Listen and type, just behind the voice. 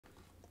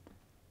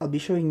I'll be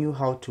showing you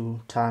how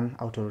to turn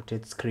auto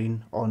rotate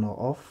screen on or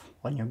off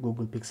on your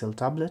Google Pixel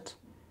tablet,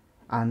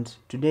 and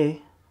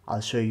today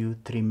I'll show you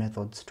 3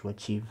 methods to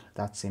achieve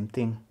that same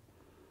thing.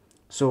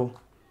 So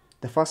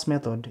the first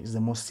method is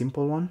the most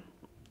simple one,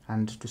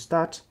 and to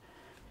start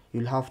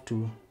you'll have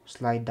to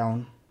slide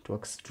down to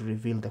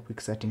reveal the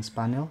quick settings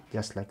panel,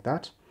 just like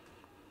that.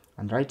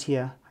 And right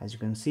here, as you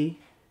can see,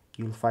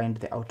 you'll find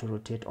the auto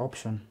rotate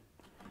option.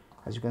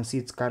 As you can see,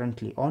 it's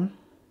currently on.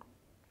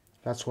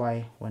 That's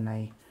why when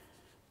I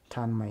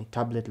turn my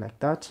tablet like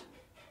that,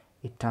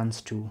 it turns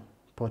to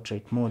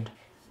portrait mode.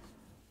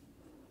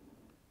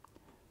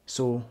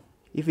 So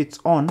if it's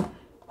on,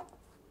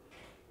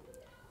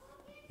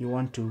 you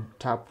want to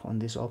tap on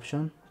this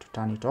option to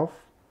turn it off,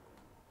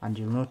 and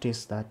you'll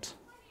notice that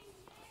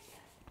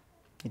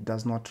it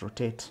does not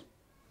rotate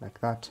like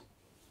that.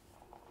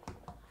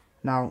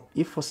 Now,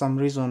 if for some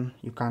reason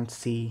you can't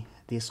see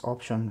this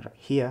option right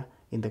here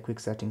in the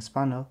quick settings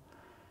panel,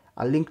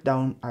 I'll link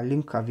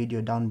a video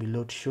down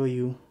below to show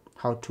you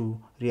how to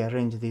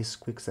rearrange this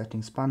quick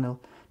settings panel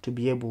to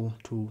be able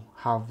to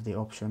have the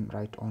option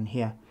right on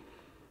here.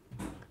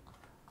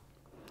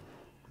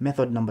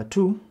 Method number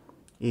 2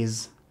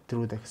 is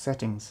through the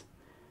settings.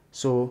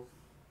 So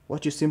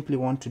what you simply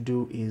want to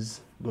do is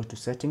go to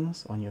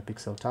settings on your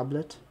Pixel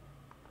tablet.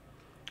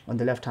 On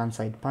the left hand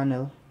side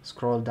panel,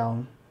 scroll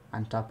down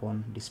and tap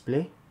on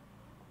display.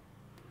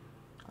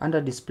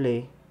 Under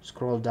display,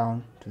 scroll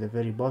down to the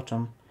very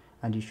bottom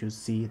and you should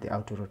see the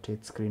auto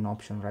rotate screen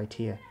option right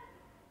here.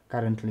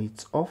 Currently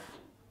it's off.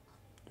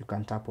 You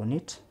can tap on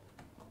it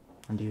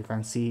and you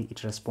can see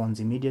it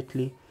responds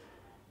immediately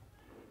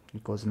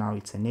because now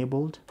it's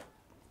enabled,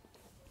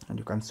 and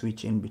you can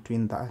switch in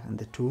between that and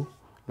the two,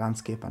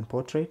 landscape and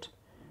portrait.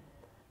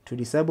 To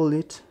disable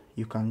it,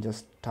 you can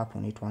just tap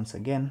on it once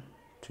again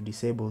to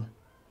disable.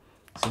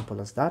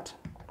 Simple as that.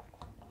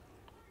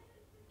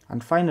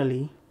 And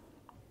finally,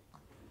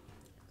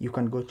 you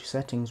can go to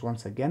settings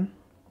once again,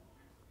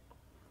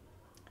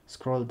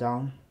 scroll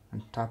down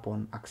and tap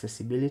on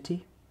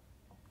accessibility.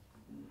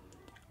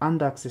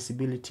 Under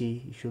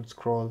accessibility, you should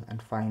scroll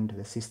and find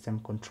the system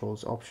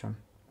controls option.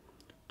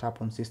 Tap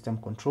on system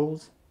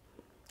controls,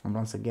 and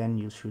once again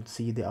you should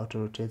see the auto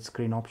rotate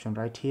screen option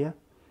right here.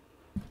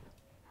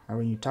 And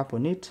when you tap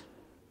on it,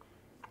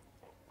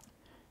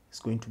 it's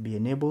going to be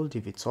enabled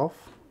if it's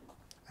off,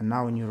 and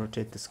now when you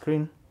rotate the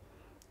screen,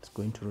 it's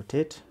going to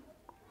rotate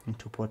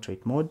into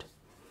portrait mode,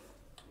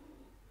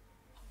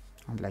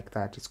 and like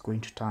that it's going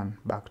to turn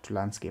back to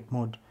landscape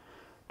mode.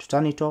 To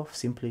turn it off,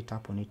 simply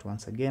tap on it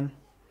once again,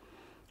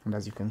 and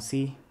as you can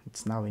see,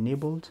 it's now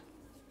enabled.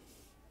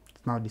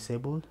 It's now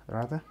disabled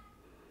rather,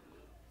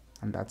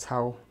 and that's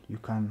how you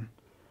can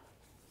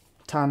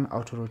turn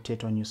auto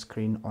rotate on your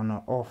screen on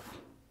or off,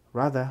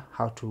 rather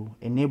how to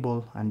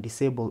enable and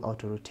disable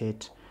auto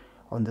rotate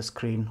on the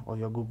screen of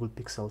your Google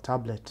Pixel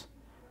tablet.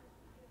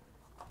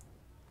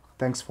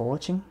 Thanks for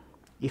watching.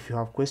 If you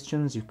have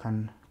questions, you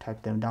can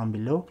type them down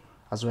below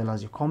as well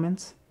as your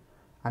comments,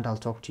 and I'll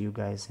talk to you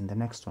guys in the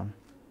next one.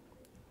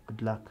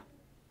 Good luck.